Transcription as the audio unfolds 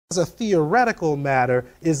as a theoretical matter,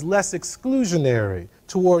 is less exclusionary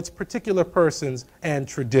towards particular persons and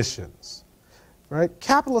traditions. Right?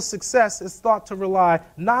 Capitalist success is thought to rely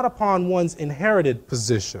not upon one's inherited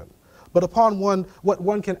position, but upon what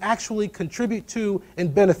one can actually contribute to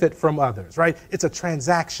and benefit from others, right? It's a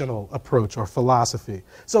transactional approach or philosophy.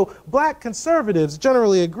 So black conservatives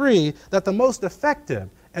generally agree that the most effective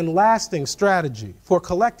and lasting strategy for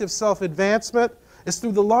collective self-advancement is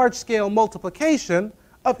through the large-scale multiplication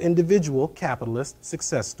of individual capitalist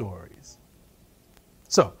success stories.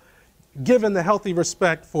 So, given the healthy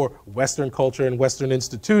respect for Western culture and Western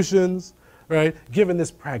institutions, right? Given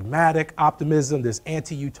this pragmatic optimism, this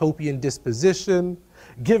anti-utopian disposition,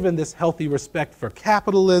 given this healthy respect for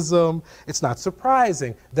capitalism, it's not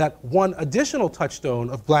surprising that one additional touchstone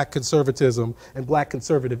of black conservatism and black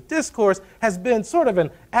conservative discourse has been sort of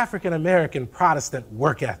an African-American Protestant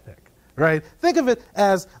work ethic, right? Think of it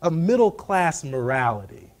as a middle-class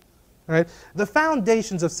morality. Right? The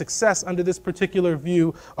foundations of success under this particular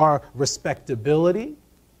view are respectability,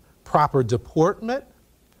 proper deportment,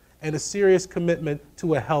 and a serious commitment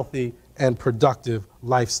to a healthy and productive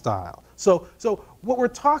lifestyle. So what we're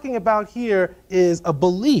talking about here is a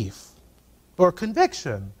belief or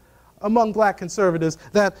conviction among black conservatives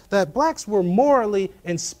that blacks were morally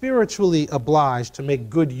and spiritually obliged to make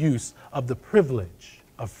good use of the privilege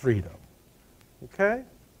of freedom. Okay?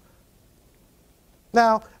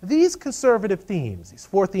 Now, these conservative themes, these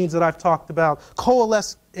four themes that I've talked about,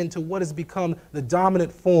 coalesce into what has become the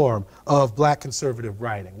dominant form of black conservative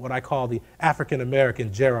writing, what I call the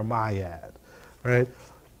African-American Jeremiad, right?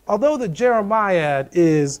 Although the Jeremiad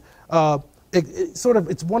is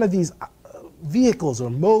it's one of these vehicles or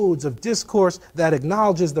modes of discourse that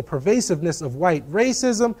acknowledges the pervasiveness of white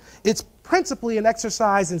racism, it's principally an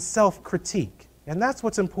exercise in self-critique, and that's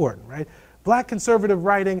what's important, right? Black conservative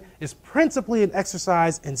writing is principally an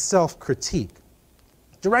exercise in self-critique.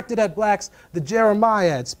 Directed at blacks, the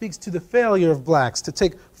Jeremiad speaks to the failure of blacks to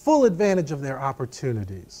take full advantage of their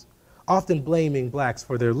opportunities, often blaming blacks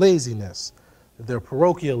for their laziness, their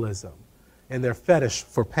parochialism, and their fetish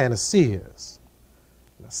for panaceas.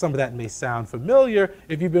 Now, some of that may sound familiar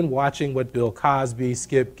if you've been watching what Bill Cosby,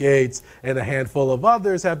 Skip Gates, and a handful of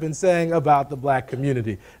others have been saying about the black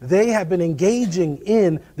community. They have been engaging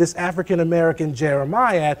in this African-American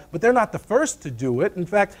Jeremiad, but they're not the first to do it. In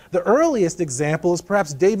fact, the earliest example is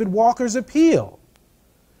perhaps David Walker's Appeal,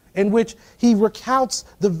 in which he recounts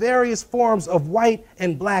the various forms of white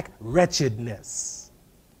and black wretchedness.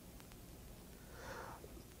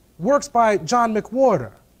 Works by John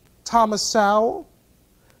McWhorter, Thomas Sowell,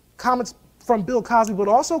 comments from Bill Cosby, but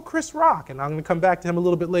also Chris Rock, and I'm going to come back to him a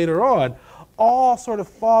little bit later on, all sort of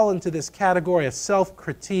fall into this category of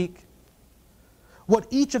self-critique. What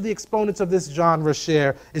each of the exponents of this genre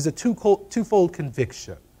share is a twofold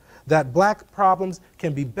conviction that black problems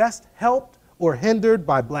can be best helped or hindered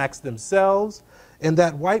by blacks themselves, and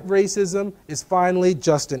that white racism is finally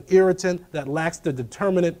just an irritant that lacks the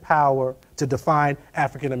determinate power to define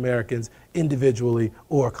African Americans individually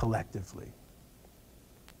or collectively.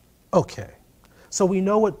 Okay, so we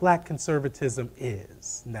know what black conservatism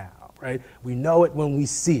is now, right? We know it when we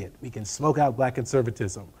see it. We can smoke out black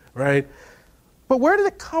conservatism, right? But where did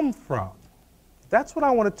it come from? That's what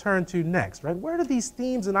I want to turn to next, right? Where do these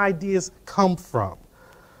themes and ideas come from?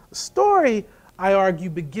 The story, I argue,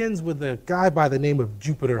 begins with a guy by the name of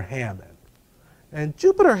Jupiter Hammond. And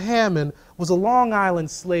Jupiter Hammond was a Long Island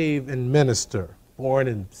slave and minister, born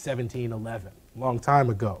in 1711, a long time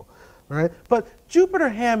ago. Right? But Jupiter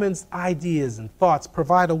Hammond's ideas and thoughts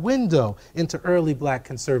provide a window into early black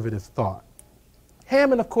conservative thought.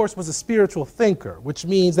 Hammond, of course, was a spiritual thinker, which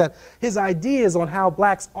means that his ideas on how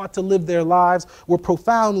blacks ought to live their lives were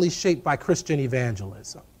profoundly shaped by Christian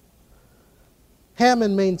evangelism.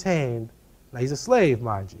 Hammond maintained, now he's a slave,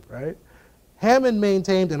 mind you, right? Hammond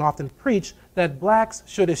maintained and often preached that blacks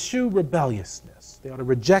should eschew rebelliousness. They ought to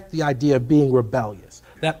reject the idea of being rebellious,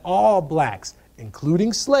 that all blacks,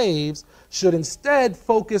 including slaves, should instead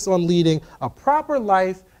focus on leading a proper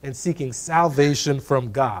life and seeking salvation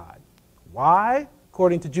from God. Why?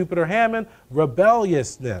 According to Jupiter Hammond,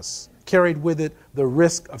 rebelliousness carried with it the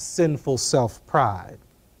risk of sinful self-pride.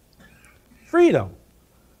 Freedom,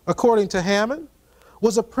 according to Hammond,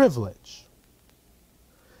 was a privilege.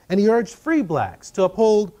 And he urged free blacks to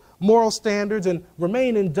uphold moral standards and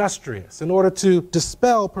remain industrious in order to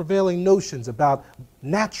dispel prevailing notions about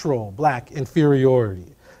natural black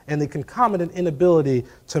inferiority and the concomitant inability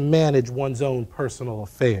to manage one's own personal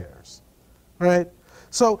affairs, right?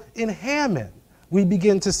 So in Hammond, we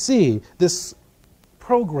begin to see this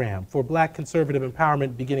program for black conservative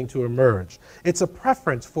empowerment beginning to emerge. It's a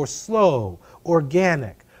preference for slow,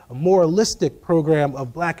 organic, a moralistic program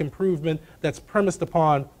of black improvement that's premised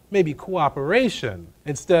upon maybe cooperation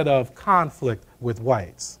instead of conflict with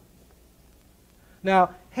whites.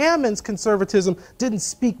 Now, Hammond's conservatism didn't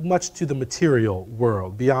speak much to the material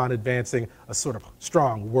world beyond advancing a sort of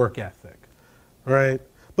strong work ethic, right?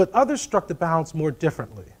 But others struck the balance more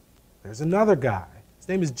differently. There's another guy. His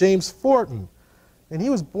name is James Forten, and he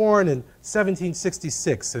was born in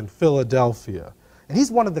 1766 in Philadelphia. And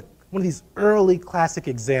he's one of these early classic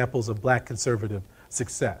examples of black conservative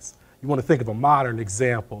success. You want to think of a modern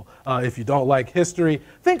example. If you don't like history,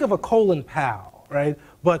 think of a Colin Powell, right?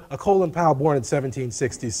 But a Colin Powell born in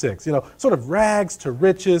 1766, you know, sort of rags to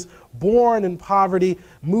riches, born in poverty,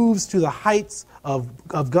 moves to the heights of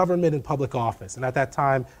government and public office. And at that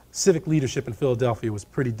time, civic leadership in Philadelphia was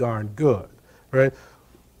pretty darn good, right?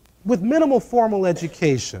 With minimal formal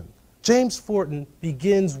education, James Forten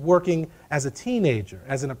begins working as a teenager,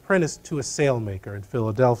 as an apprentice to a sailmaker in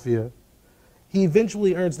Philadelphia. He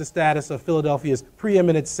eventually earns the status of Philadelphia's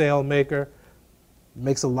preeminent sailmaker,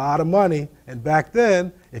 makes a lot of money, and back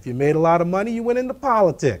then, if you made a lot of money, you went into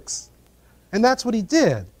politics. And that's what he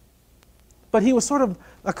did. But he was sort of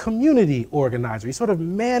a community organizer. He sort of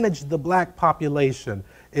managed the black population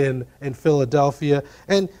in Philadelphia.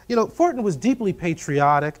 And, you know, Forten was deeply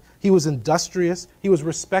patriotic. He was industrious. He was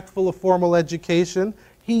respectful of formal education.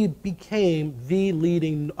 He became the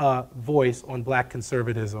leading voice on black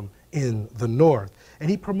conservatism in the North. And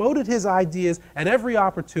he promoted his ideas at every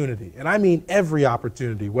opportunity, and I mean every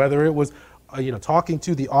opportunity, whether it was talking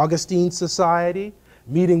to the Augustine Society,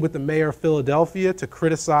 meeting with the mayor of Philadelphia to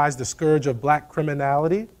criticize the scourge of black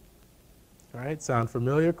criminality. Right? Sound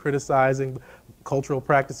familiar? Criticizing cultural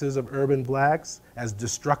practices of urban blacks as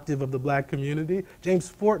destructive of the black community. James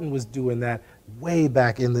Forten was doing that way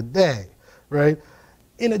back in the day, right?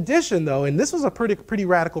 In addition, though, and this was a pretty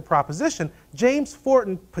radical proposition, James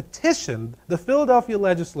Forten petitioned the Philadelphia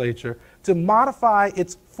legislature to modify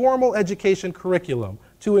its formal education curriculum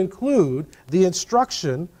to include the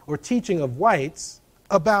instruction or teaching of whites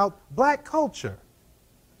about black culture,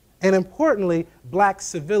 and importantly, black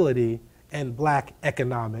civility and black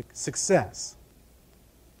economic success.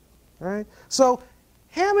 Right? So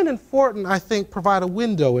Hammond and Forten, I think, provide a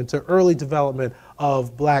window into early development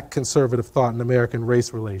of black conservative thought in American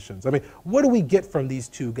race relations. I mean, what do we get from these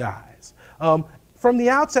two guys? From the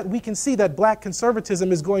outset, we can see that black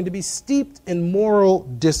conservatism is going to be steeped in moral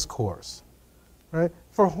discourse. Right?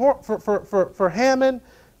 For Hammond,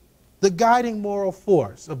 the guiding moral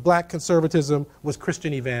force of black conservatism was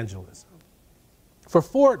Christian evangelism. For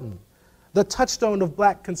Forten, the touchstone of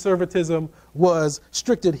black conservatism was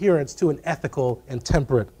strict adherence to an ethical and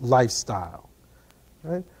temperate lifestyle.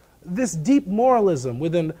 Right? This deep moralism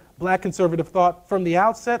within black conservative thought from the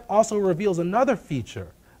outset also reveals another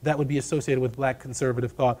feature that would be associated with black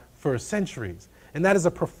conservative thought for centuries, and that is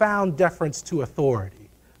a profound deference to authority,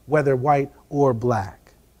 whether white or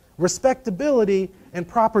black. Respectability and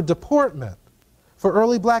proper deportment for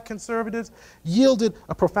early black conservatives yielded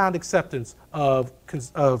a profound acceptance of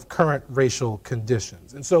current racial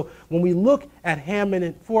conditions. And so when we look at Hammond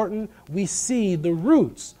and Forten, we see the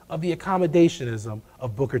roots of the accommodationism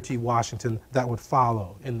of Booker T. Washington that would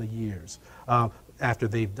follow in the years after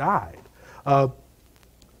they've died.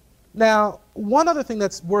 Now, one other thing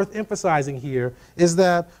that's worth emphasizing here is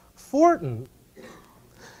that Forten,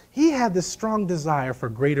 he had this strong desire for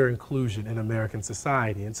greater inclusion in American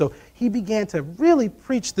society. And so he began to really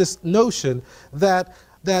preach this notion that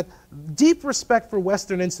deep respect for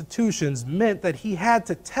Western institutions meant that he had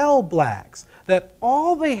to tell blacks that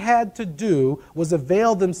all they had to do was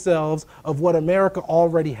avail themselves of what America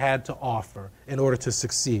already had to offer in order to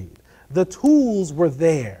succeed. The tools were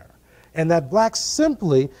there, and that blacks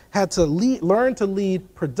simply had to learn to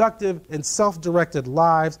lead productive and self-directed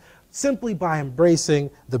lives simply by embracing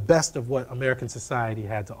the best of what American society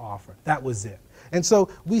had to offer. That was it. And so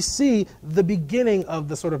we see the beginning of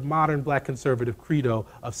the sort of modern black conservative credo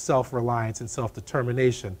of self-reliance and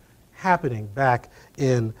self-determination happening back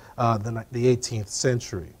in the 18th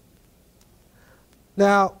century.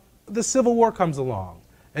 Now, the Civil War comes along,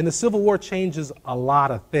 and the Civil War changes a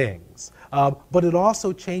lot of things, but it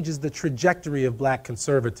also changes the trajectory of black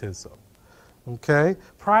conservatism. Okay?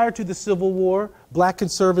 Prior to the Civil War, black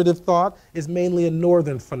conservative thought is mainly a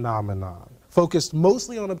northern phenomenon, focused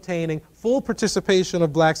mostly on obtaining full participation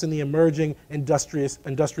of blacks in the emerging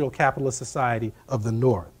industrial capitalist society of the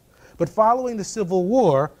North. But following the Civil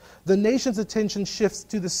War, the nation's attention shifts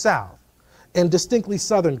to the South and distinctly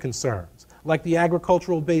Southern concerns, like the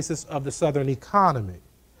agricultural basis of the Southern economy,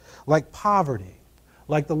 like poverty,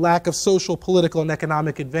 like the lack of social, political, and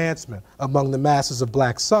economic advancement among the masses of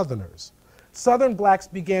black Southerners. Southern blacks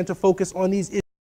began to focus on these issues.